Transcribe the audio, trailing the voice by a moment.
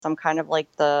I'm kind of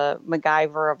like the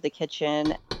MacGyver of the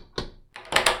kitchen.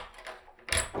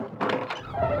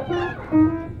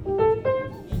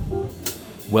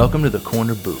 Welcome to the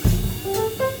Corner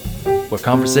Booth, where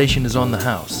conversation is on the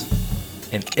house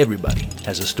and everybody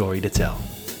has a story to tell.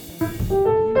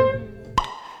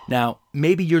 Now,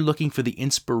 maybe you're looking for the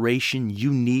inspiration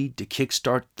you need to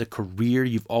kickstart the career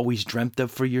you've always dreamt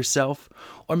of for yourself,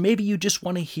 or maybe you just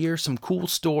want to hear some cool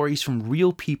stories from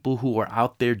real people who are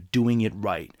out there doing it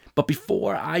right. But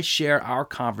before I share our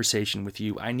conversation with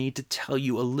you, I need to tell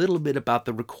you a little bit about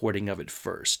the recording of it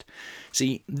first.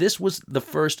 See, this was the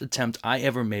first attempt I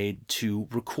ever made to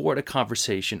record a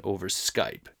conversation over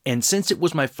Skype. And since it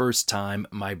was my first time,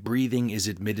 my breathing is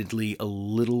admittedly a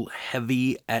little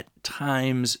heavy at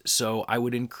times, so I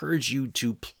would encourage you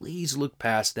to please look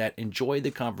past that, enjoy the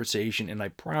conversation, and I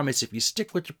promise if you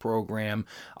stick with the program,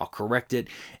 I'll correct it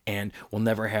and we'll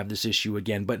never have this issue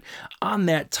again. But on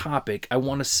that topic, I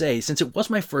want to say, since it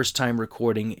was my first time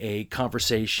recording a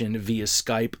conversation via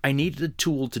Skype, I needed a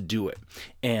tool to do it.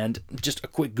 And just a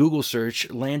quick Google search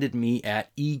landed me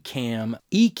at Ecamm.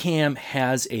 Ecamm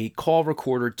has a call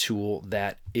recorder tool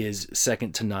that is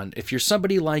second to none. If you're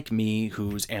somebody like me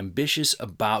who's ambitious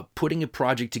about putting a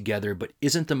project together but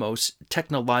isn't the most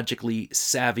technologically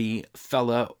savvy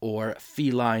fella or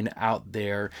feline out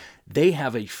there, they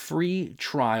have a free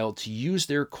trial to use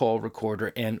their call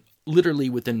recorder, and literally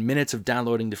within minutes of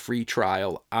downloading the free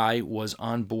trial, I was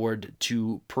on board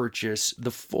to purchase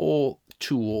the full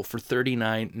tool for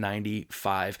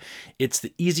 $39.95. It's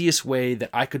the easiest way that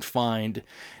I could find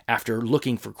after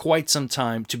looking for quite some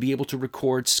time to be able to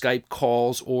record Skype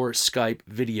calls or Skype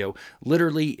video.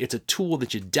 Literally, it's a tool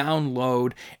that you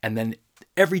download, and then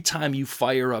every time you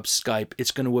fire up Skype,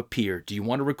 it's going to appear. Do you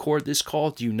want to record this call?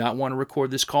 Do you not want to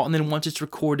record this call? And then once it's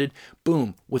recorded,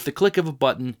 boom, with the click of a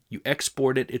button, you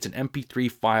export it. It's an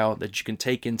MP3 file that you can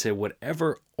take into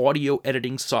whatever audio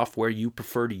editing software you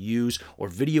prefer to use or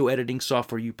video editing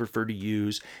software you prefer to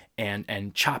use,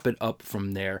 and chop it up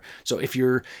from there. So if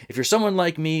you're someone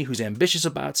like me who's ambitious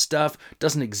about stuff,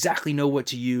 doesn't exactly know what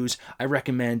to use, I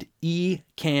recommend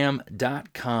ecamm.com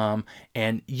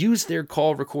and use their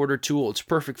call recorder tool. It's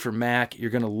perfect for Mac.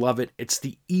 You're going to love it. It's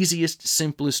the easiest,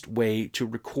 simplest way to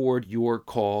record your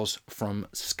calls from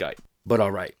Skype. But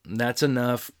all right, that's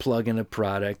enough plugging a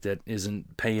product that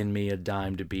isn't paying me a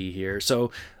dime to be here. So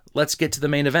let's get to the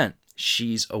main event.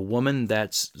 She's a woman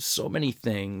that's so many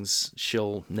things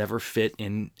she'll never fit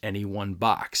in any one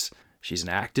box. She's an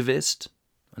activist,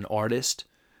 an artist,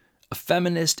 a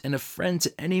feminist, and a friend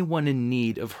to anyone in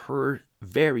need of her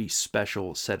very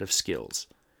special set of skills.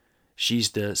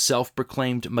 She's the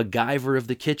self-proclaimed MacGyver of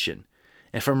the kitchen.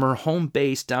 And from her home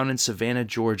base down in Savannah,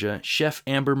 Georgia, Chef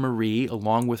Amber Marie,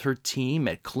 along with her team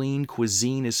at Clean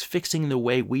Cuisine, is fixing the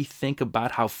way we think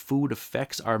about how food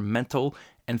affects our mental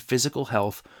and physical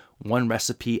health, one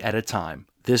recipe at a time.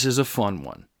 This is a fun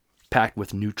one, packed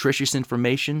with nutritious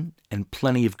information and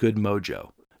plenty of good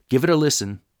mojo. Give it a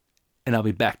listen, and I'll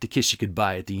be back to kiss you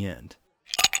goodbye at the end.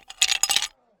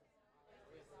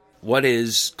 What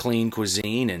is Clean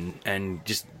Cuisine, and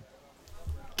just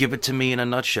give it to me in a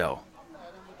nutshell?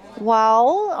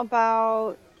 Well,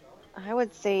 about, I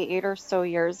would say 8 or so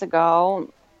years ago,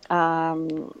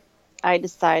 I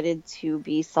decided to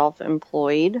be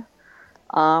self-employed,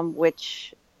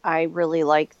 which I really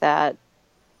like that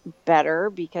better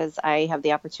because I have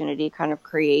the opportunity to kind of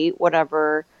create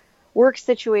whatever work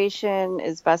situation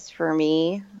is best for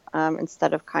me,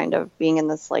 instead of kind of being in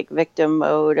this like victim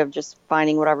mode of just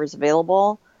finding whatever's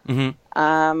available. Mm-hmm.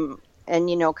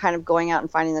 And, kind of going out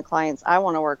and finding the clients I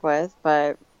want to work with.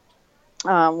 But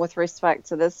with respect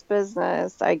to this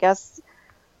business, I guess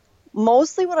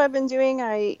mostly what I've been doing,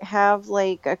 I have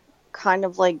like a kind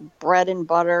of like bread and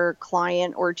butter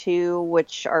client or two,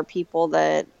 which are people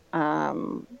that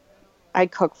I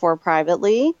cook for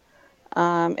privately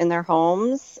in their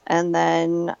homes. And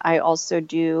then I also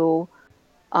do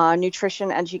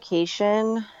nutrition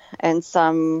education and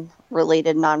some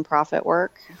related nonprofit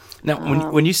work.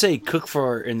 Now, when you say cook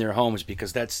for in their homes,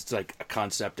 because that's like a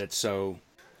concept that's so,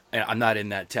 and I'm not in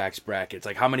that tax bracket. It's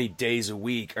like, how many days a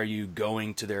week are you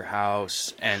going to their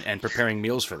house and preparing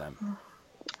meals for them?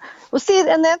 Well, see,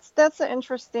 and that's an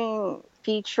interesting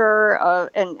feature of,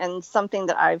 and something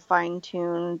that I've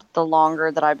fine-tuned the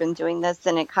longer that I've been doing this,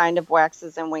 and it kind of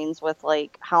waxes and wanes with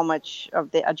like how much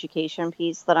of the education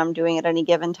piece that I'm doing at any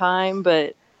given time.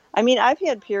 But I mean, I've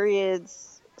had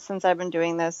periods since I've been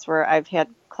doing this where I've had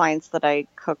clients that I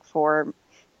cook for,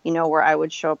 where I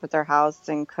would show up at their house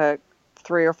and cook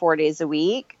 3 or 4 days a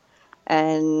week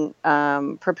and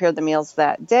prepare the meals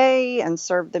that day and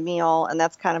serve the meal. And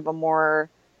that's kind of a more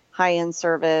high-end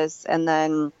service. And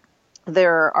then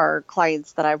there are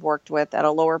clients that I've worked with at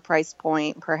a lower price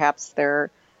point. Perhaps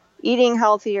they're eating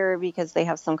healthier because they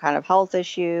have some kind of health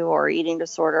issue or eating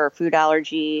disorder or food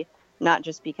allergy, not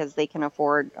just because they can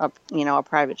afford a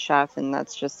private chef and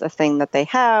that's just a thing that they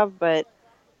have, but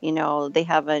they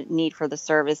have a need for the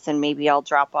service, and maybe I'll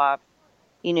drop off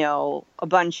a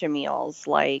bunch of meals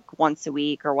like once a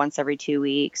week or once every 2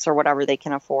 weeks or whatever they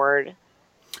can afford.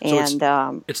 So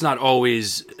And it's not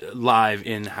always live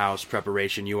in-house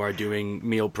preparation. You are doing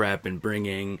meal prep and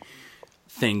bringing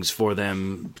things for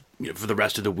them for the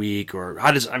rest of the week, or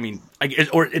how does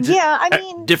or it's yeah, I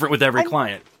mean, different with every I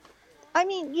client.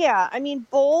 yeah, I mean,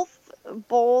 both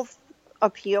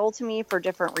appeal to me for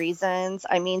different reasons.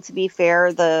 I mean, to be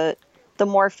fair, the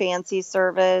more fancy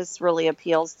service really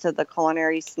appeals to the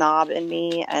culinary snob in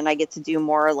me, and I get to do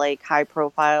more like high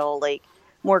profile, like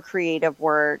more creative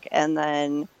work. And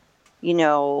then, you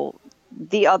know,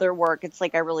 the other work, it's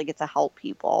like I really get to help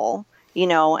people,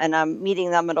 and I'm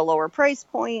meeting them at a lower price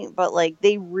point, but like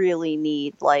they really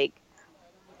need like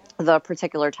the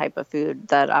particular type of food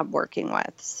that I'm working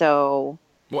with. So,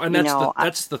 Well, and you know,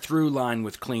 that's the through line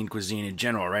with clean cuisine in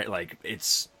general, right? Like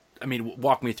it's. I mean,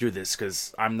 walk me through this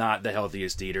because I'm not the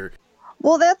healthiest eater.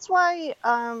 well, that's why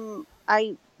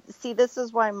I see this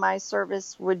is why my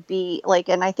service would be like,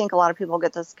 and I think a lot of people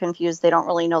get this confused. They don't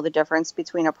really know the difference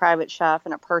between a private chef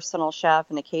and a personal chef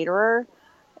and a caterer.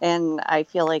 And I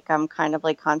feel like I'm kind of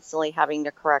like constantly having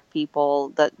to correct people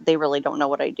that they really don't know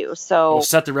what I do. Well, So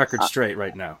set the record straight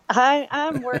right now.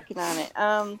 I'm working on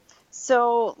it.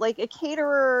 So like a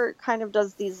caterer kind of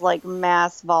does these like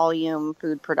mass volume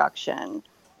food production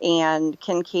and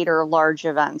can cater large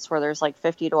events where there's like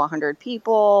 50 to 100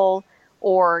 people,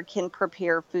 or can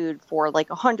prepare food for like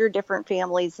 100 different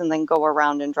families and then go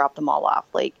around and drop them all off.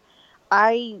 Like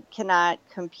I cannot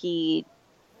compete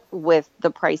with the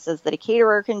prices that a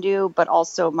caterer can do, but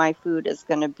also my food is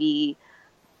going to be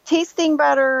tasting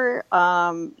better.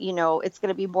 It's going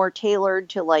to be more tailored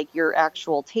to like your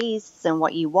actual tastes and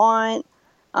what you want.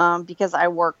 Because I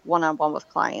work one on one with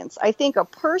clients. I think a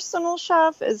personal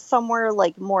chef is somewhere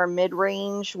like more mid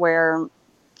range where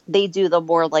they do the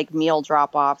more like meal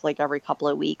drop off like every couple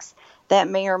of weeks. That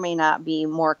may or may not be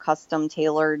more custom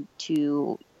tailored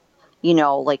to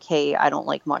like, hey, I don't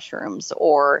like mushrooms,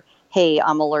 or hey,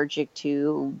 I'm allergic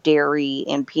to dairy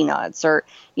and peanuts, or,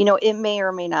 it may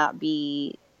or may not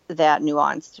be that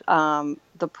nuanced.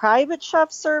 The private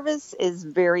chef service is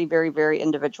very, very, very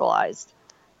individualized.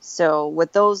 So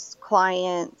with those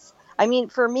clients, I mean,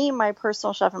 for me, my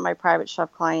personal chef and my private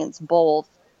chef clients both,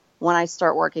 when I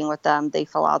start working with them, they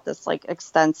fill out this like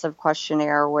extensive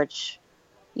questionnaire, which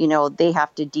they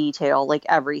have to detail like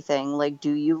everything. Like,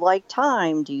 do you like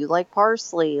thyme? Do you like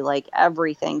parsley? Like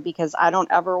everything, because I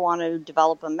don't ever want to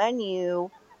develop a menu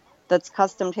that's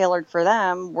custom tailored for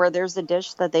them where there's a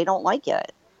dish that they don't like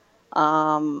it.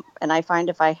 And I find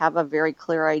if I have a very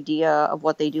clear idea of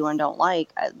what they do and don't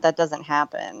like, that doesn't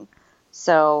happen.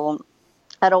 So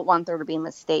I don't want there to be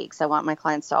mistakes. I want my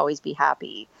clients to always be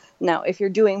happy. Now, if you're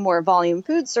doing more volume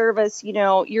food service,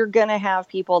 you're going to have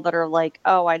people that are like,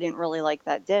 oh, I didn't really like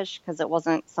that dish because it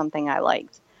wasn't something I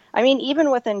liked. I mean, even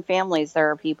within families,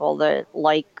 there are people that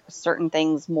like certain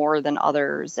things more than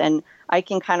others. And I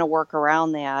can kind of work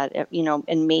around that,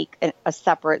 and make a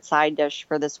separate side dish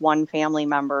for this one family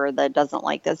member that doesn't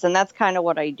like this. And that's kind of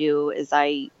what I do is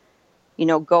I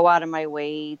go out of my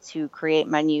way to create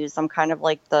menus. I'm kind of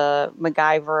like the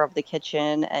MacGyver of the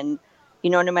kitchen. And,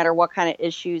 no matter what kind of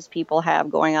issues people have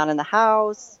going on in the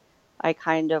house, I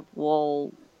kind of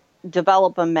will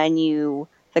develop a menu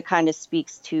that kind of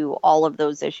speaks to all of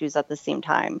those issues at the same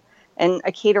time. And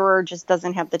a caterer just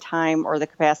doesn't have the time or the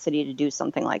capacity to do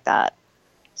something like that.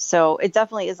 So it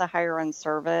definitely is a higher end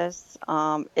service.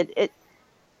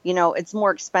 It's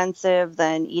more expensive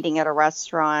than eating at a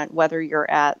restaurant, whether you're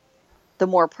at the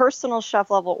more personal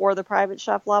chef level or the private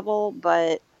chef level.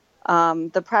 But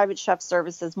the private chef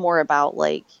service is more about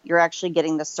like you're actually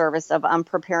getting the service of I'm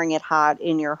preparing it hot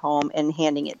in your home and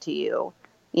handing it to you,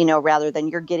 rather than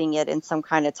you're getting it in some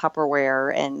kind of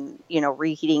Tupperware and,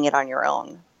 reheating it on your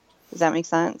own. Does that make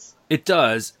sense? It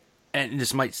does, and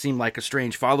this might seem like a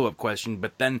strange follow up question,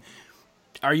 but then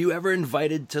are you ever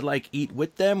invited to like eat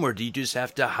with them, or do you just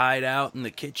have to hide out in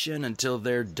the kitchen until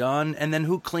they're done? And then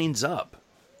who cleans up?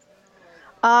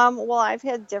 Well, I've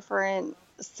had different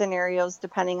scenarios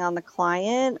depending on the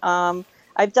client.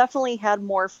 I've definitely had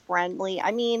more friendly.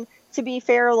 I mean, to be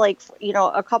fair, like,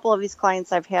 a couple of these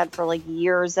clients I've had for like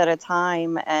years at a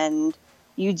time, and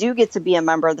you do get to be a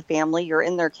member of the family. You're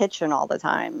in their kitchen all the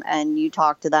time and you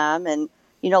talk to them, and,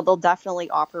 they'll definitely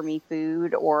offer me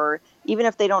food, or even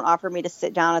if they don't offer me to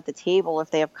sit down at the table, if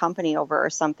they have company over or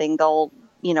something, they'll,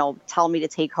 tell me to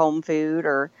take home food.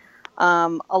 Or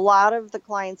a lot of the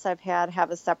clients I've had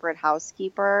have a separate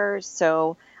housekeeper.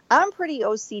 So I'm pretty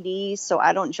OCD, so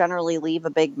I don't generally leave a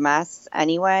big mess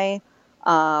anyway.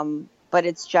 But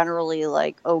it's generally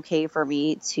like okay for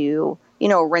me to,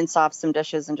 rinse off some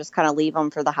dishes and just kind of leave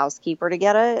them for the housekeeper to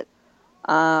get it.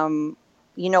 Um,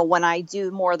 when I do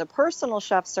more of the personal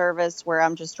chef service where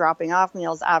I'm just dropping off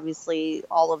meals, obviously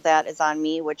all of that is on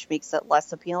me, which makes it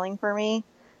less appealing for me.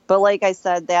 But like I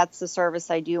said, that's the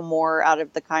service I do more out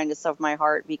of the kindness of my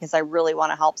heart because I really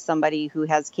want to help somebody who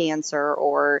has cancer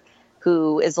or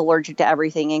who is allergic to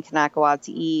everything and cannot go out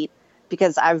to eat,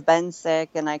 because I've been sick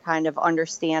and I kind of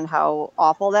understand how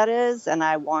awful that is and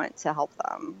I want to help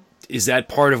them. Is that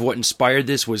part of what inspired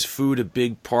this? Was food a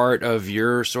big part of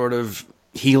your sort of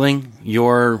healing,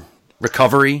 your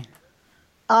recovery?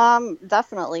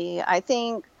 Definitely. I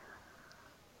think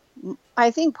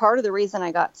part of the reason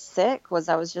I got sick was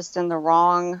I was just in the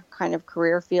wrong kind of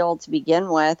career field to begin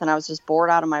with, and I was just bored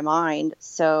out of my mind.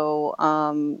 So,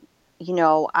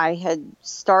 I had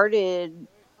started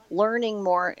learning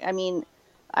more. I mean,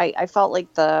 I felt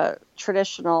like the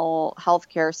traditional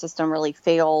healthcare system really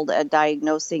failed at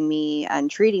diagnosing me and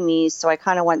treating me. So I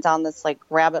kind of went down this like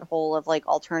rabbit hole of like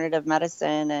alternative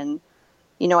medicine. And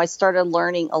I started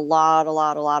learning a lot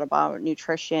about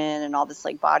nutrition and all this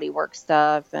like body work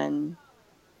stuff. And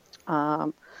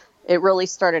um, it really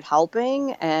started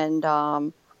helping. And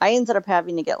I ended up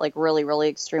having to get like really, really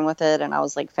extreme with it. And I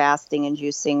was like fasting and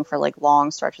juicing for like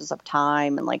long stretches of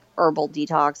time and like herbal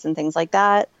detox and things like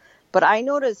that. But I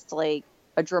noticed like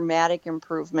a dramatic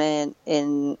improvement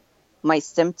in my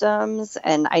symptoms.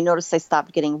 And I noticed I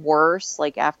stopped getting worse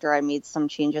like after I made some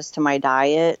changes to my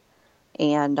diet.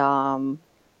 And,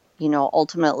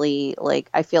 ultimately, like,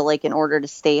 I feel like in order to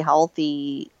stay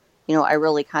healthy, I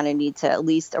really kind of need to at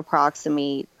least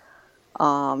approximate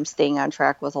staying on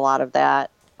track with a lot of that.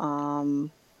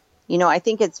 I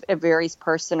think it varies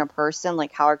person to person,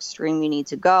 like how extreme you need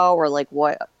to go or like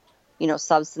what,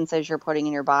 substances you're putting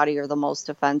in your body are the most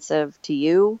offensive to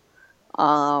you.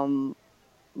 Um,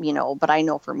 but I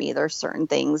know for me, there's certain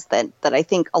things that I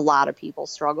think a lot of people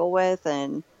struggle with,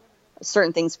 and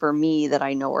certain things for me that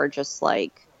I know are just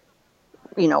like,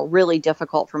 really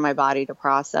difficult for my body to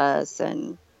process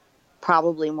and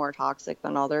probably more toxic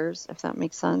than others, if that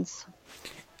makes sense.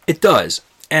 It does.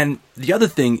 And the other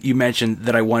thing you mentioned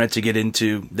that I wanted to get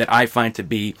into that I find to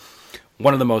be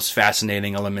one of the most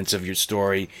fascinating elements of your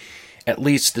story, at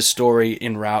least the story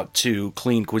en route to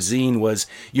Clean Cuisine, was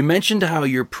you mentioned how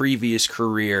your previous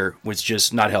career was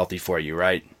just not healthy for you,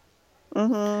 right?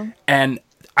 Mm-hmm. And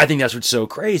I think that's what's so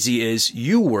crazy is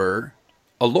you were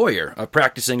a lawyer, a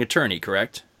practicing attorney,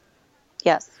 correct?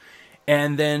 Yes.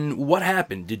 And then what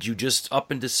happened? Did you just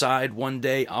up and decide one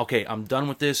day, okay, I'm done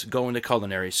with this, going to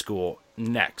culinary school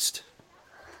next?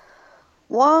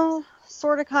 Well,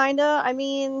 sort of, kind of. I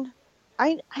mean,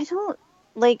 I don't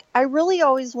like, I really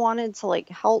always wanted to like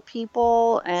help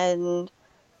people. And,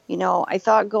 I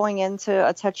thought going into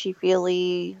a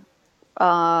touchy-feely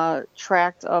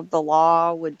tract of the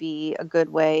law would be a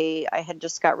good way. I had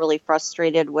just got really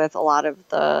frustrated with a lot of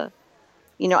the,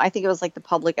 I think it was like the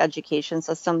public education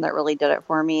system that really did it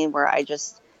for me, where I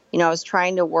just, I was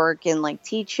trying to work in like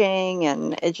teaching,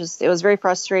 and it was very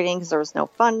frustrating because there was no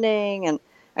funding. And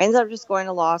I ended up just going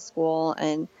to law school.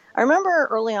 And I remember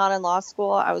early on in law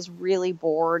school, I was really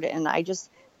bored, and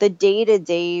the day to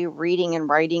day reading and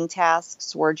writing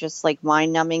tasks were just like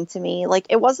mind numbing to me. Like,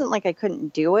 it wasn't like I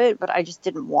couldn't do it, but I just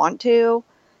didn't want to.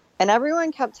 And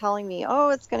everyone kept telling me, oh,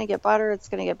 it's going to get better. It's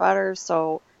going to get better.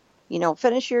 So,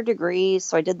 finish your degree.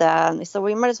 So I did that. And they said,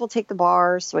 well, you might as well take the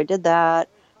bar. So I did that.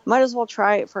 Might as well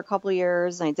try it for a couple of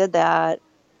years. And I did that.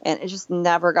 And it just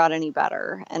never got any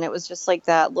better. And it was just like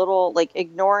that little, like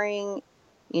ignoring,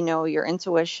 your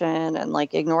intuition and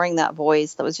like ignoring that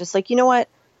voice that was just like, you know what?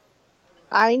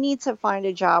 I need to find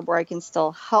a job where I can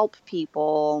still help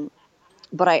people,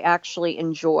 but I actually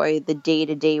enjoy the day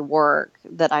to day work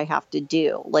that I have to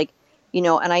do. Like,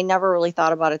 and I never really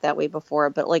thought about it that way before,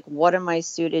 but like, what am I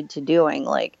suited to doing?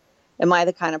 Like, am I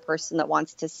the kind of person that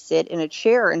wants to sit in a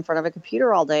chair in front of a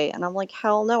computer all day? And I'm like,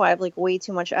 hell no, I have like way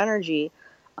too much energy.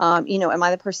 Am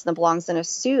I the person that belongs in a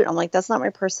suit? I'm like, that's not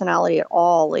my personality at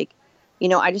all. Like,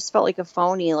 I just felt like a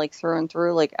phony, like through and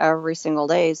through, like every single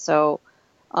day. So,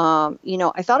 I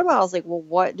thought about it, I was like, well,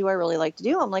 what do I really like to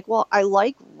do? I'm like, well, I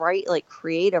like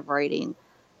creative writing.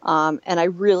 And I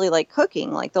really like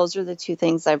cooking. Like, those are the two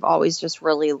things I've always just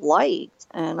really liked.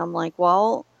 And I'm like,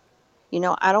 well,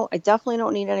 I definitely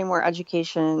don't need any more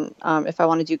education if I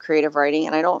want to do creative writing.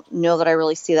 And I don't know that I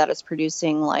really see that as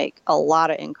producing like a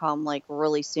lot of income like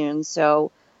really soon.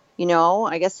 So,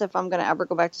 I guess if I'm going to ever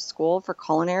go back to school for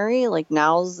culinary, like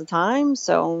now's the time.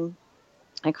 So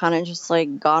I kind of just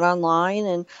like got online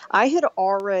and I had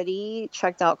already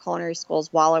checked out culinary schools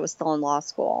while I was still in law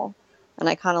school. And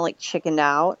I kind of like chickened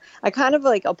out. I kind of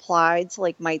like applied to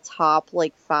like my top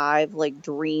like five like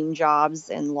dream jobs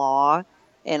in law.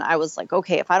 And I was like,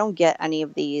 okay, if I don't get any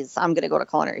of these, I'm going to go to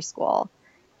culinary school.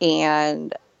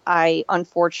 And I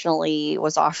unfortunately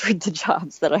was offered the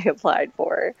jobs that I applied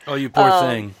for. Oh, you poor Um,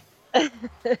 thing.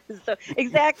 so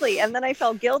exactly. And then I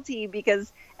felt guilty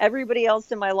because everybody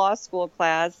else in my law school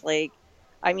class, like,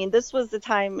 I mean, this was the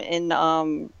time in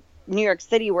New York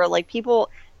City where like people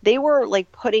they were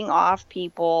like putting off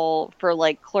people for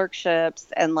like clerkships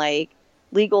and like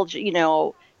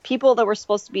people that were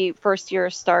supposed to be first year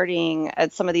starting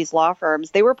at some of these law firms,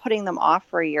 they were putting them off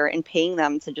for a year and paying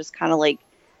them to just kind of like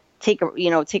take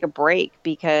a break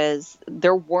because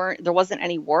there wasn't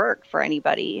any work for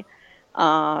anybody.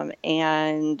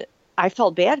 And I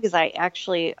felt bad because I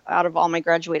actually, out of all my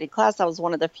graduated class, I was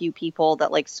one of the few people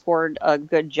that like scored a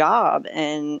good job.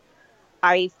 And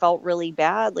I felt really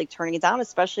bad like turning it down,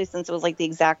 especially since it was like the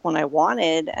exact one I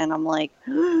wanted. And I'm like,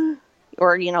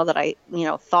 or, that I,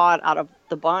 thought out of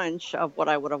the bunch of what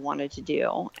I would have wanted to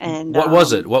do. And, What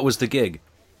was it? What was the gig?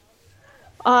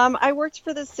 I worked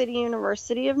for the City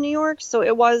University of New York, so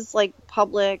it was like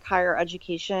public higher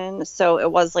education. So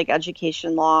it was like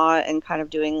education law and kind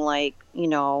of doing like,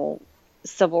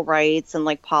 civil rights and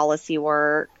like policy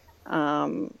work.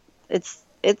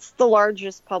 It's the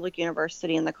largest public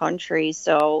university in the country,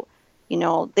 so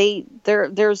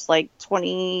there's like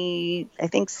 20, I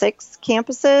think 6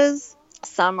 campuses.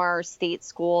 Some are state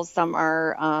schools, some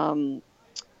are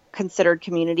considered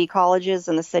community colleges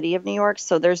in the city of New York.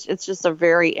 So it's just a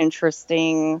very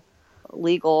interesting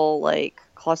legal like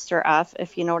cluster F,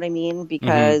 if you know what I mean, Mm-hmm.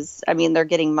 because I mean they're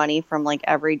getting money from like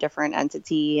every different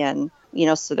entity and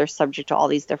so they're subject to all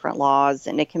these different laws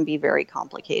and it can be very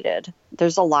complicated.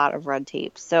 There's a lot of red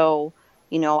tape. So,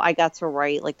 I got to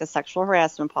write like the sexual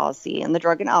harassment policy and the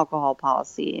drug and alcohol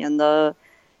policy and and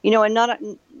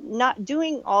not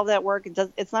doing all that work.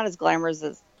 It's not as glamorous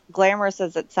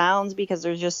as it sounds because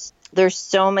there's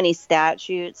so many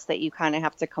statutes that you kind of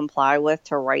have to comply with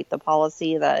to write the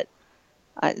policy that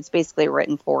it's basically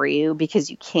written for you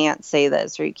because you can't say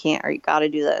this or you can't or you got to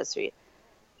do this or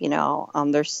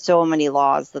there's so many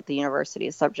laws that the university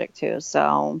is subject to.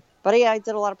 So, but yeah, I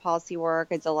did a lot of policy work.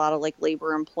 I did a lot of like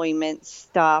labor employment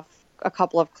stuff, a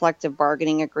couple of collective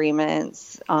bargaining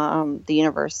agreements. The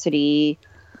university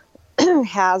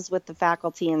has with the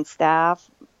faculty and staff.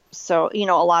 So, a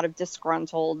lot of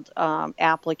disgruntled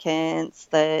applicants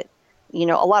that, a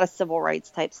lot of civil rights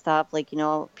type stuff. Like,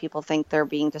 people think they're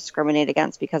being discriminated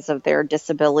against because of their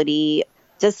disability.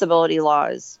 Disability law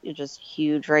is just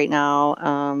huge right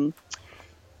now.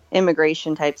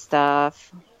 Immigration type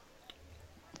stuff.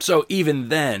 So even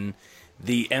then,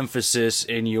 the emphasis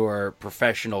in your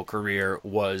professional career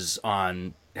was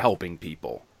on helping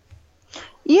people.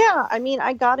 Yeah, I mean,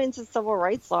 I got into civil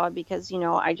rights law because,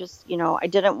 I just, I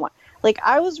didn't want, like,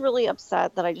 I was really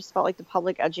upset that I just felt like the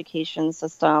public education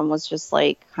system was just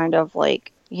like, kind of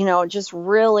like, just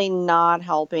really not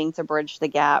helping to bridge the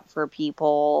gap for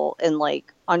people in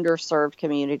like underserved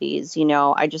communities.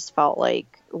 I just felt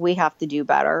like we have to do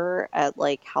better at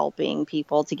like helping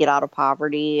people to get out of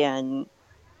poverty and,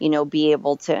 be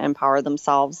able to empower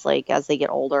themselves like as they get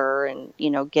older and,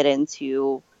 get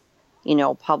into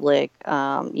public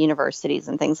universities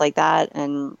and things like that.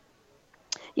 And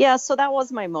yeah, so that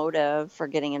was my motive for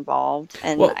getting involved.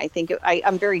 And Well, I think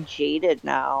I'm very jaded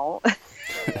now.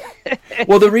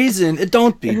 well, the reason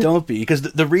don't be, because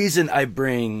the reason I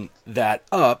bring that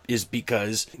up is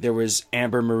because there was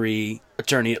Amber Marie,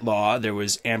 attorney at law, there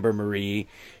was Amber Marie,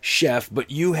 chef,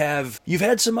 but you've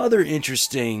had some other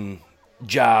interesting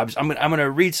jobs. I'm gonna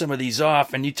read some of these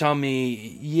off, and you tell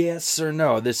me yes or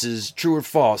no. This is true or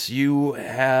false. You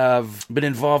have been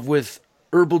involved with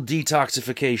herbal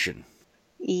detoxification,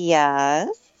 Yes.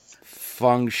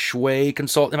 feng shui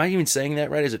consult. Am I even saying that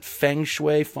right? Is it feng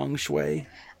shui? Feng shui?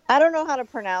 I don't know how to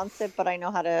pronounce it, but I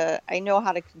know how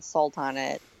to consult on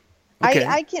it. I, Okay.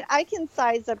 I can I can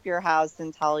size up your house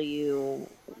and tell you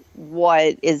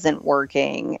what isn't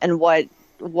working and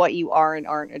what you are and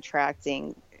aren't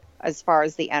attracting as far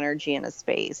as the energy in a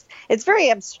space. It's very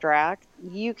abstract.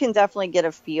 You can definitely get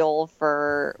a feel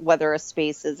for whether a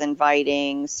space is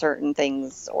inviting certain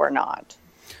things or not.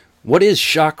 What is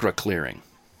chakra clearing?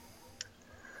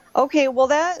 Okay, well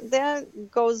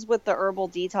that goes with the herbal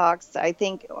detox. I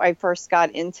think I first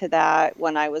got into that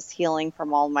when I was healing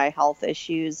from all my health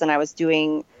issues and I was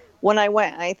doing when I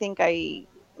went, I think I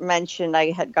mentioned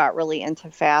I had got really into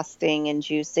fasting and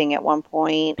juicing at one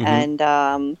point Mm-hmm.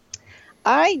 and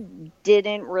I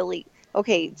didn't really,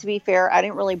 okay, to be fair, I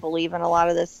didn't really believe in a lot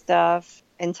of this stuff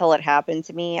until it happened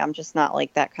to me. I'm just not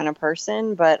like that kind of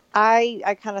person, but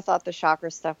I kind of thought the chakra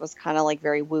stuff was kind of like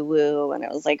very woo woo and it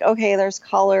was like, okay, there's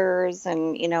colors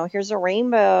and here's a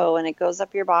rainbow and it goes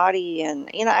up your body and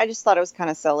I just thought it was kind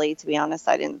of silly to be honest.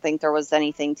 I didn't think there was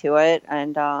anything to it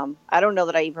and I don't know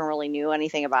that I even really knew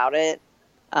anything about it.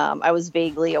 I was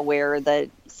vaguely aware that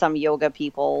some yoga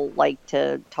people like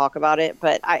to talk about it,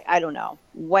 but I don't know.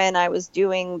 When I was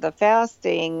doing the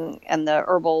fasting and the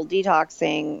herbal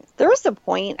detoxing, there was a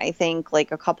point, I think,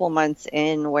 like a couple months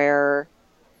in where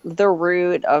the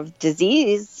root of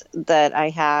disease that I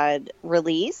had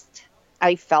released,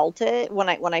 I felt it when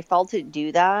I felt it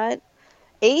do that.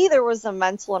 There was a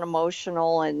mental and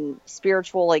emotional and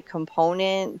spiritual like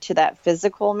component to that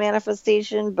physical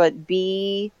manifestation, but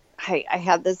B, I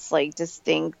had this like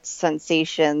distinct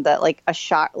sensation that like a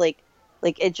shock, like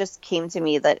it just came to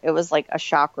me that it was like a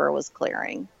chakra was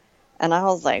clearing, and I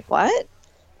was like, what?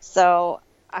 So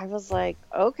I was like,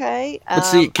 okay, Let's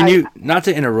see. Can you, not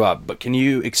to interrupt, but can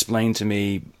you explain to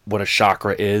me what a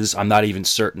chakra is? I'm not even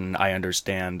certain I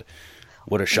understand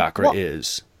what a chakra well,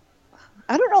 is.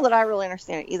 I don't know that I really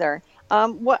understand it either.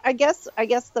 What I guess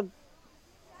the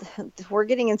we're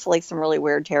getting into like some really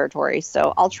weird territory,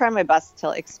 so I'll try my best to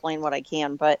explain what I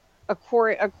can. But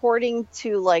according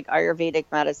to like Ayurvedic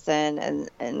medicine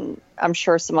and I'm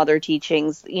sure some other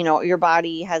teachings, your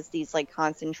body has these like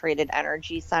concentrated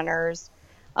energy centers.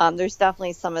 There's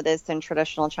definitely some of this in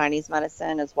traditional Chinese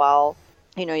medicine as well.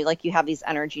 Like you have these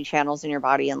energy channels in your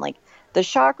body, and like the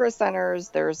chakra centers,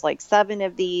 there's like seven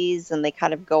of these, and they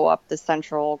kind of go up the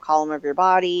central column of your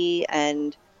body,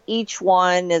 and each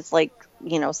one is like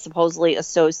supposedly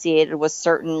associated with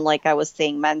certain, like I was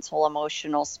saying, mental,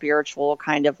 emotional, spiritual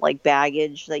kind of like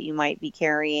baggage that you might be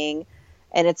carrying.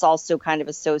 And it's also kind of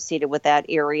associated with that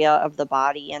area of the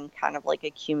body and kind of like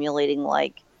accumulating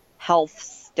like health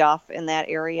stuff in that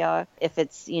area if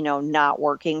it's, not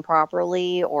working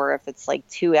properly or if it's like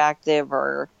too active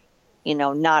or,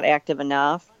 not active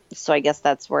enough. So I guess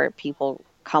that's where people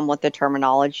come with the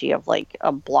terminology of like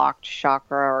a blocked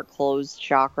chakra or closed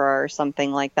chakra or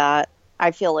something like that. I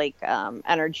feel like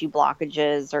energy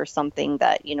blockages are something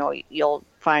that you'll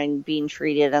find being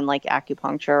treated in like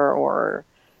acupuncture or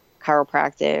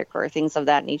chiropractic or things of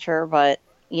that nature, but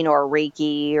or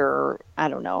Reiki or I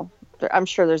don't know. I'm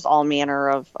sure there's all manner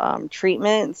of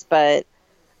treatments, but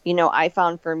I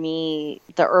found for me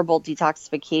the herbal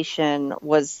detoxification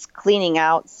was cleaning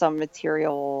out some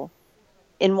material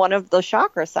in one of the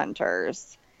chakra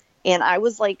centers. And I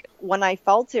was like, when I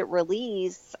felt it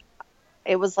release,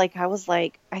 it was like I was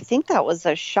like, I think that was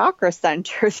a chakra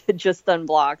center that just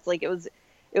unblocked. Like it was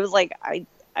like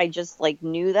I just like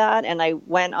knew that and I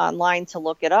went online to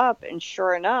look it up and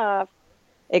sure enough,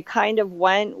 it kind of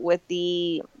went with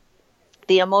the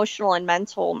emotional and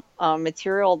mental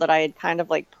material that I had kind of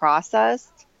like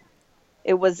processed.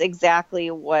 It was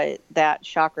exactly what that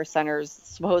chakra center is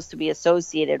supposed to be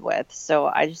associated with. So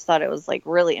I just thought it was like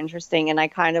really interesting. And I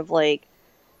kind of like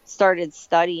started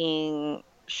studying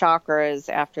chakras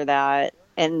after that.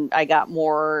 And I got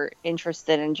more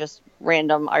interested in just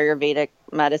random Ayurvedic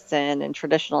medicine and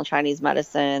traditional Chinese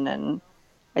medicine. And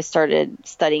I started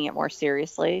studying it more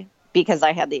seriously because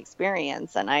I had the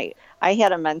experience and I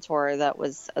had a mentor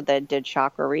that did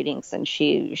chakra readings and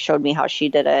she showed me how she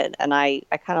did it and I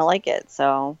kind of like it.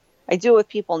 So I do it with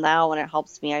people now and it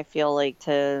helps me, I feel like,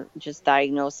 to just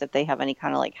diagnose if they have any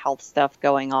kind of like health stuff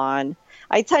going on.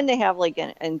 I tend to have like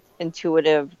an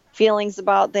intuitive feelings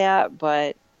about that,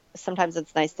 but sometimes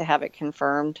it's nice to have it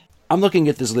confirmed. I'm looking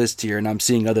at this list here and I'm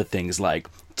seeing other things like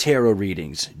tarot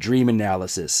readings, dream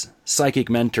analysis, psychic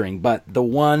mentoring, but the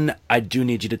one I do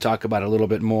need you to talk about a little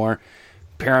bit more,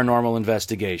 paranormal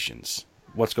investigations.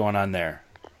 What's going on there?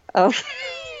 Oh,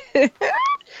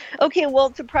 okay.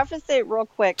 Well, to preface it real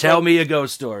quick, Tell like, me a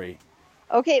ghost story.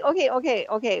 okay.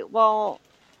 Well,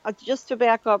 just to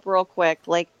back up real quick,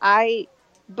 like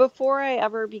before I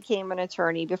ever became an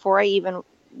attorney, before I even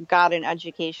got an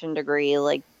education degree,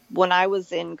 like when I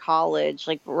was in college,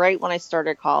 like right when I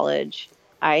started college,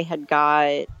 I had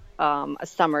got a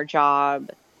summer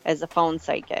job as a phone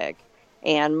psychic.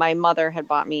 And my mother had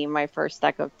bought me my first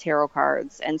deck of tarot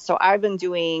cards. And so I've been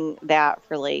doing that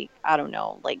for like, I don't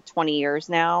know, like 20 years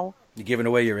now. You giving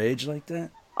away your age like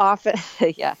that? Often,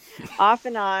 yeah, off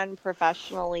and on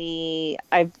professionally,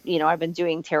 I've been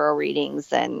doing tarot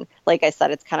readings, and like I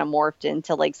said, it's kind of morphed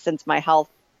into like since my health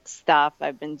stuff,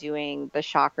 I've been doing the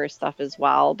chakra stuff as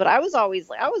well. But I was always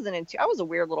like, I was a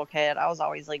weird little kid. I was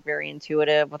always like very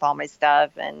intuitive with all my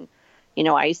stuff, and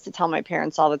I used to tell my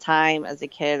parents all the time as a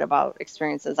kid about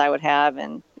experiences I would have,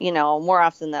 and more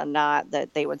often than not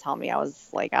that they would tell me I was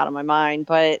like out of my mind,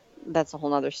 but that's a whole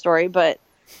nother story. But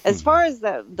as far as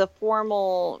the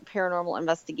formal paranormal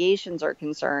investigations are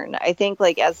concerned, I think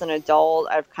like as an adult,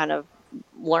 I've kind of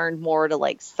learned more to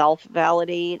like self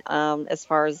validate as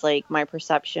far as like my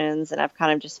perceptions, and I've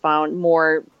kind of just found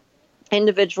more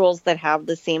individuals that have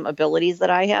the same abilities that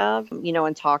I have,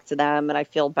 and talk to them, and I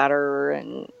feel better,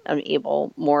 and I'm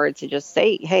able more to just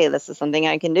say, hey, this is something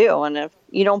I can do. And if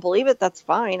you don't believe it, that's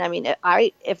fine. I mean,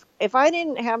 if I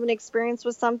didn't have an experience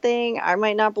with something, I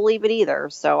might not believe it either.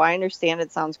 So I understand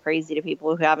it sounds crazy to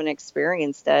people who haven't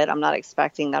experienced it. I'm not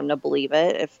expecting them to believe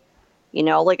it. If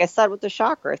like I said with the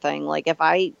chakra thing, like if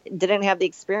I didn't have the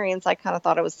experience, I kind of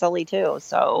thought it was silly too.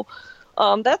 So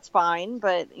that's fine,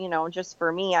 but just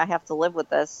for me, I have to live with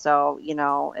this. So,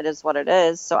 it is what it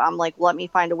is. So I'm like, let me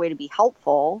find a way to be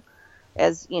helpful.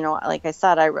 As like I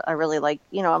said, I really like,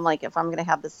 I'm like, if I'm going to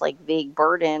have this like vague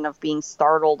burden of being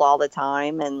startled all the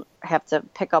time and have to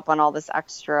pick up on all this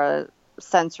extra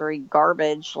sensory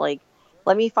garbage, like,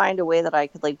 let me find a way that I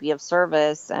could like be of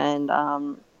service. And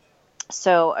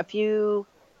so a few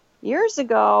years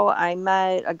ago, I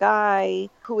met a guy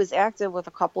who was active with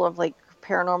a couple of like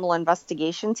paranormal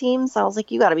investigation teams. I was like,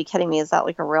 you got to be kidding me. Is that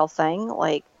like a real thing?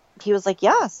 Like, he was like,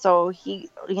 yeah. So I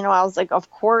was like,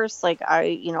 of course. Like,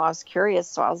 I was curious.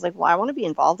 So I was like, well, I want to be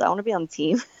involved. I want to be on the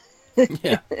team.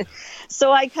 Yeah.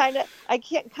 So I can't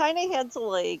kind of had to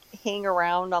like hang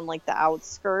around on like the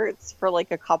outskirts for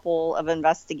like a couple of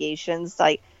investigations.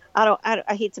 Like, I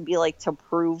hate to be like to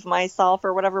prove myself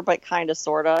or whatever, but kind of,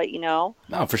 sort of, No,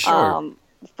 for sure. um,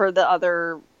 for the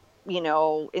other,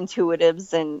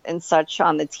 intuitives and such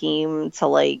on the team to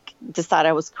like decide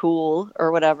I was cool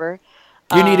or whatever.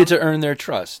 You needed to Um, earn their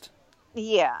trust.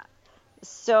 yeah.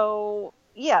 So,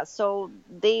 yeah, so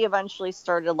they eventually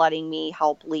started letting me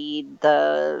help lead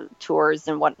the tours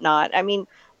and whatnot. I mean,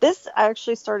 this I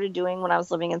actually started doing when I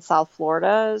was living in South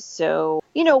Florida. So,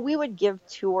 we would give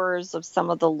tours of some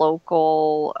of the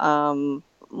local,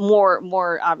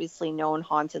 more obviously known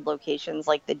haunted locations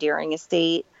like the Deering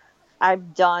Estate.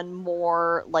 I've done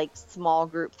more like small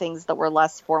group things that were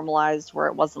less formalized, where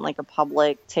it wasn't like a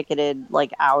public ticketed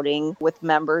like outing with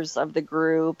members of the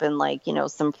group and like,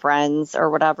 some friends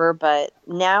or whatever. But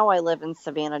now I live in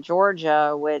Savannah,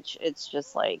 Georgia, which it's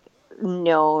just like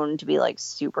known to be like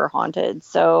super haunted.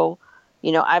 So,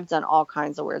 I've done all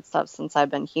kinds of weird stuff since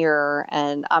I've been here,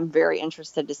 and I'm very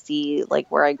interested to see like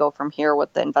where I go from here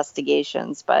with the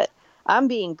investigations. But I'm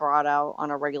being brought out on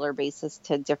a regular basis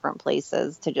to different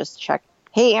places to just check.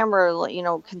 Hey, Amber,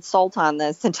 consult on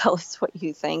this and tell us what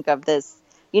you think of this.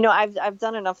 I've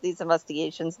done enough of these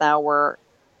investigations now where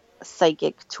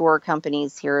psychic tour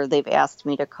companies here, they've asked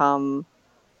me to come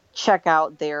check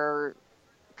out their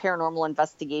paranormal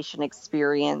investigation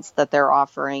experience that they're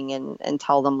offering, and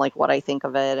tell them like what I think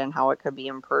of it and how it could be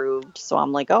improved. So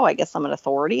I'm like, oh, I guess I'm an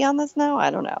authority on this now.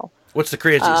 I don't know. What's the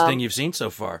craziest thing Um, you've seen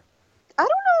so far? I don't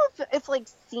know if like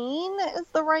seen is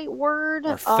the right word.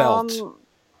 Or felt?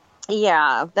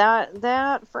 Yeah,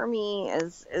 that for me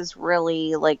is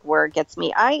really like where it gets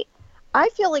me. I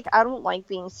feel like I don't like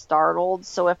being startled.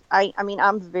 So if I mean,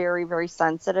 I'm very, very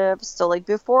sensitive. So like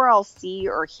before I'll see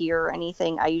or hear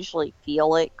anything, I usually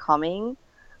feel it coming.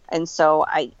 And so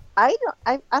I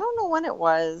don't know when it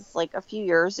was, like a few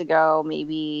years ago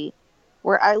maybe,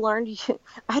 where I learned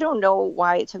I don't know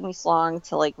why it took me so long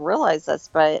to like realize this,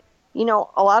 but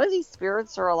a lot of these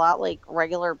spirits are a lot like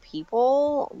regular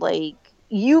people. Like,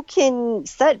 you can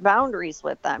set boundaries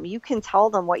with them. You can tell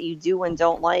them what you do and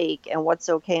don't like, and what's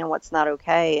okay and what's not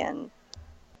okay. And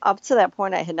up to that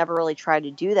point, I had never really tried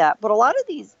to do that. But a lot of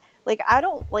these, I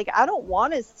don't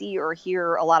want to see or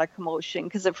hear a lot of commotion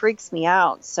because it freaks me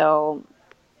out. So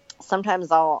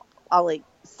sometimes I'll like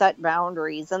set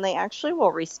boundaries, and they actually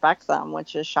will respect them,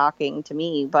 which is shocking to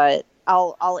me. But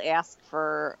I'll ask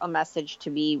for a message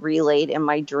to be relayed in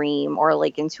my dream or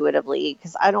like intuitively,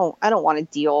 because I don't want to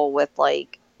deal with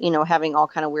like, having all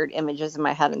kind of weird images in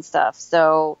my head and stuff.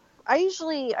 So I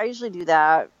usually do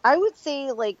that. I would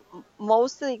say like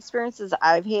most of the experiences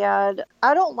I've had,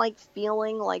 I don't like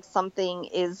feeling like something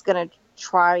is gonna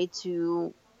try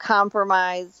to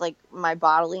compromise like my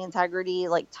bodily integrity,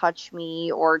 like touch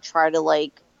me or try to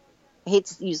like, I hate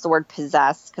to use the word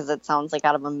possess because it sounds like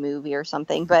out of a movie or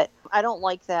something, but I don't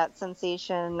like that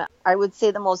sensation. I would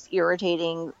say the most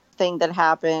irritating thing that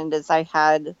happened is I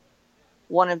had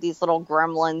one of these little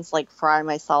gremlins like fry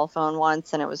my cell phone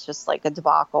once, and it was just like a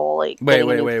debacle, like Wait, getting a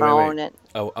wait, new wait, wait, wait. phone. And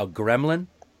A gremlin?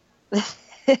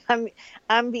 I'm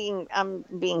I'm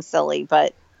being silly,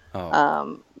 but Oh,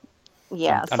 um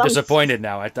yeah, I'm disappointed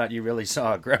now. I thought you really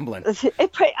saw a gremlin.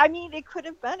 I mean, it could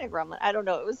have been a gremlin. I don't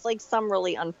know. It was like some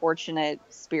really unfortunate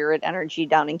spirit energy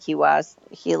down in Key West.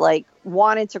 He like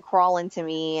wanted to crawl into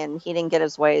me, and he didn't get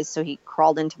his way, so he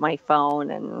crawled into my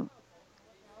phone. And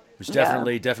It was yeah,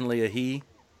 definitely a he.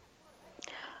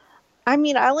 I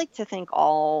mean, I like to think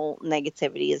all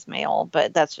negativity is male,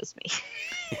 but that's just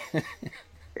me.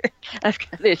 I've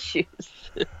got issues.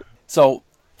 So,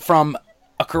 from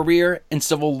a career in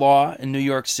civil law in New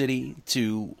York City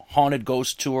to haunted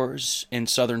ghost tours in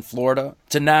southern Florida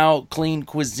to now clean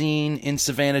cuisine in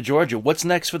Savannah, Georgia. What's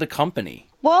next for the company?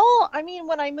 Well, I mean,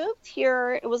 when I moved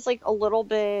here, it was like a little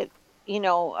bit,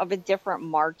 of a different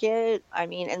market. I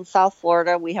mean, in South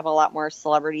Florida, we have a lot more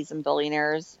celebrities and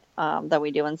billionaires than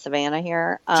we do in Savannah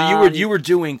here. So you were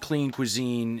doing clean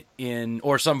cuisine in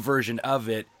or some version of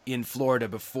it in Florida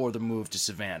before the move to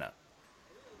Savannah.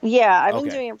 Yeah, I've been Okay.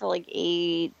 doing it for like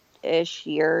 8-ish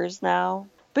years now.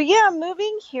 But yeah,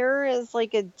 moving here is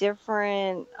like a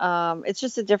different, it's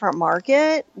just a different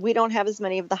market. We don't have as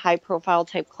many of the high profile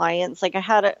type clients. Like I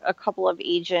had a couple of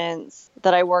agents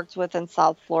that I worked with in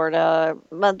South Florida.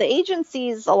 But the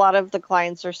agencies, a lot of the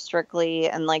clients are strictly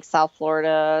in like South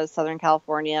Florida, Southern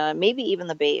California, maybe even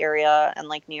the Bay Area and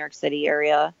like New York City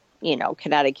area,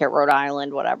 Connecticut, Rhode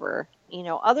Island, whatever.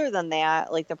 Other than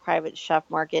that, like the private chef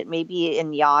market, maybe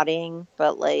in yachting,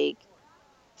 but like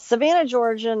Savannah,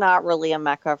 Georgia, not really a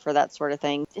mecca for that sort of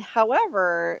thing.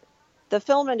 However, the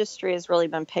film industry has really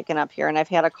been picking up here, and I've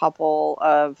had a couple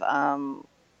of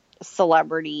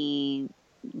celebrity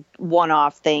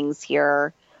one-off things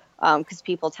here because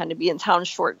people tend to be in town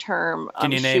short term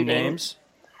Can you name shooting. names?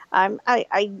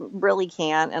 I really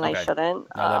can't, and I Okay. shouldn't.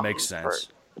 No, that makes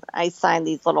sense. I signed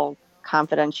these little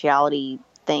confidentiality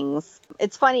things.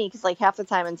 It's funny because like half the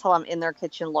time until I'm in their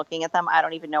kitchen looking at them, I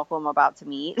don't even know who I'm about to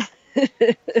meet.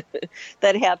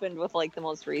 That happened with like the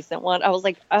most recent one. I was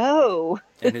like, oh,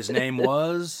 And his name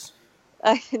was?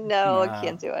 no, I Nah,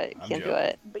 can't do it. I'm Can't do joking.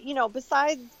 it. But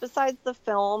besides the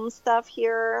film stuff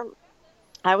here,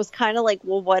 I was kind of like,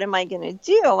 well, what am I going to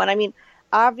do? And I mean,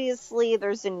 obviously,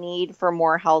 there's a need for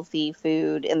more healthy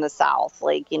food in the South.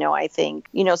 Like, I think,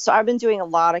 so I've been doing a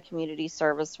lot of community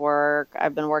service work.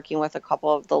 I've been working with a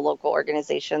couple of the local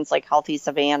organizations like Healthy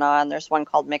Savannah, and there's one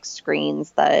called Mixed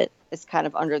Screens that is kind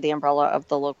of under the umbrella of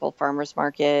the local farmers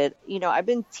market. I've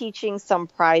been teaching some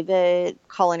private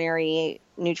culinary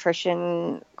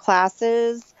nutrition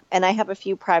classes, and I have a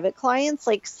few private clients.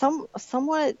 Like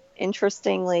somewhat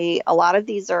interestingly, a lot of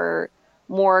these are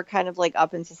more kind of like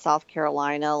up into South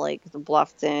Carolina, like the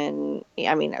Bluffton.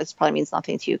 I mean, it probably means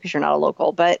nothing to you because you're not a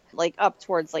local, but like up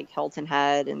towards like Hilton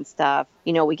Head and stuff.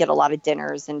 We get a lot of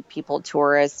dinners and people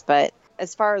tourists. But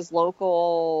as far as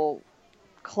local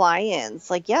clients,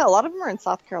 like yeah, a lot of them are in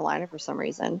South Carolina for some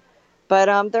reason.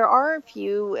 But there are a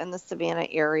few in the Savannah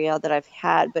area that I've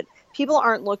had, but people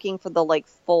aren't looking for the like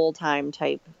full-time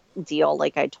type deal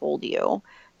like I told you.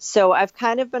 So I've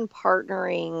kind of been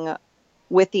partnering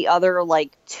with the other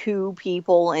like two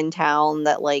people in town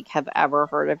that like have ever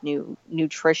heard of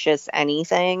nutritious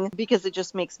anything because it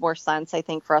just makes more sense I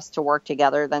think for us to work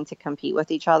together than to compete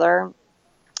with each other.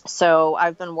 So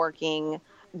I've been working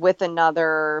with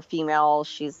another female.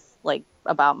 She's like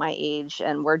about my age,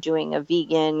 and we're doing a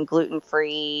vegan,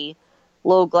 gluten-free,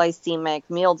 low glycemic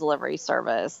meal delivery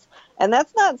service. And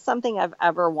that's not something I've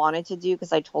ever wanted to do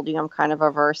because I told you I'm kind of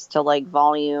averse to like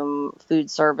volume food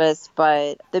service.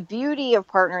 But the beauty of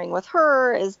partnering with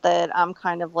her is that I'm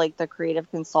kind of like the creative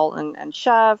consultant and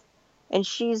chef, and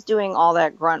she's doing all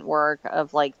that grunt work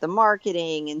of like the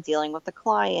marketing and dealing with the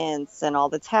clients and all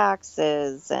the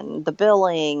taxes and the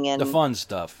billing. The And fun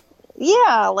stuff.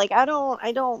 yeah, like I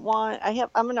don't want,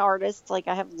 I'm an artist, like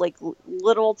I have like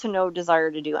little to no desire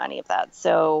to do any of that.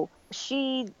 So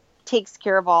she takes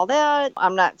care of all that.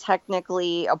 I'm not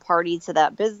technically a party to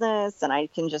that business, and I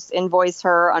can just invoice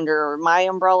her under my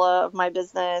umbrella of my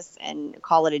business and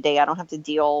call it a day. I don't have to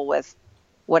deal with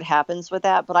what happens with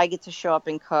that, but I get to show up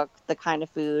and cook the kind of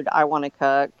food I want to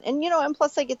cook. And, and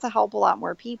plus I get to help a lot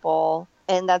more people.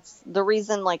 And that's the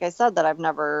reason, like I said, that I've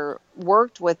never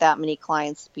worked with that many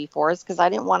clients before is because I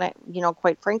didn't want to,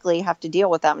 quite frankly, have to deal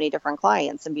with that many different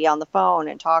clients and be on the phone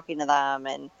and talking to them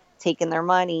and taking their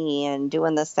money and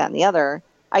doing this, that, and the other.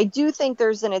 I do think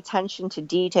there's an attention to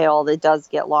detail that does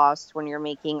get lost when you're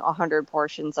making 100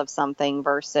 portions of something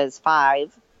versus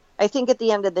five. I think at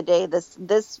the end of the day, this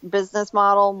business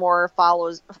model more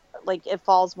follows, like it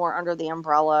falls more under the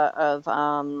umbrella of,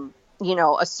 a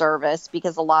service,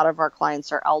 because a lot of our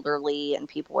clients are elderly and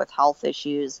people with health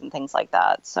issues and things like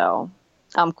that. So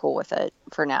I'm cool with it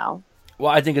for now.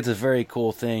 Well, I think it's a very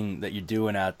cool thing that you're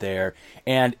doing out there.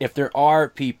 And if there are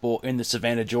people in the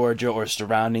Savannah, Georgia or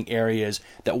surrounding areas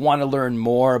that want to learn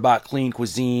more about Clean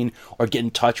Cuisine or get in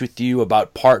touch with you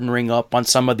about partnering up on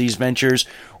some of these ventures,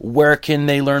 where can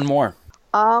they learn more?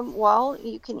 Well,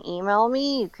 you can email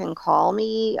me, you can call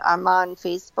me. I'm on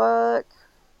Facebook,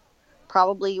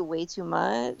 probably way too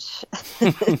much.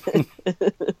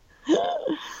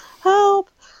 Help.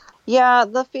 Yeah,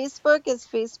 the Facebook is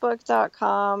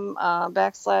facebook.com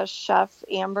 /Chef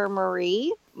Amber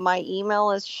Marie. My email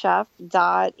is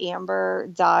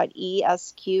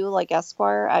chef.amber.esq, like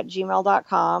Esquire,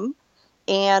 @gmail.com.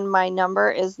 And my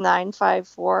number is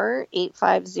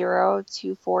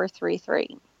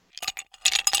 954-850-2433.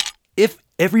 If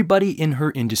everybody in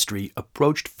her industry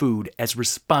approached food as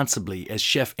responsibly as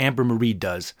Chef Amber Marie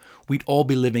does, we'd all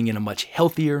be living in a much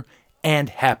healthier and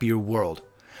happier world.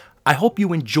 I hope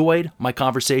you enjoyed my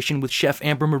conversation with Chef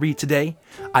Amber Marie today.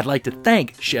 I'd like to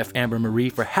thank Chef Amber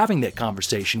Marie for having that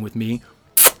conversation with me.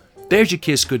 There's your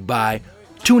kiss goodbye.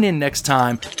 Tune in next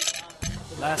time.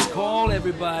 Last call,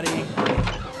 everybody.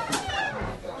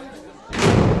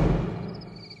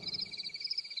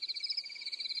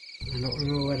 I don't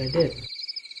remember what I did.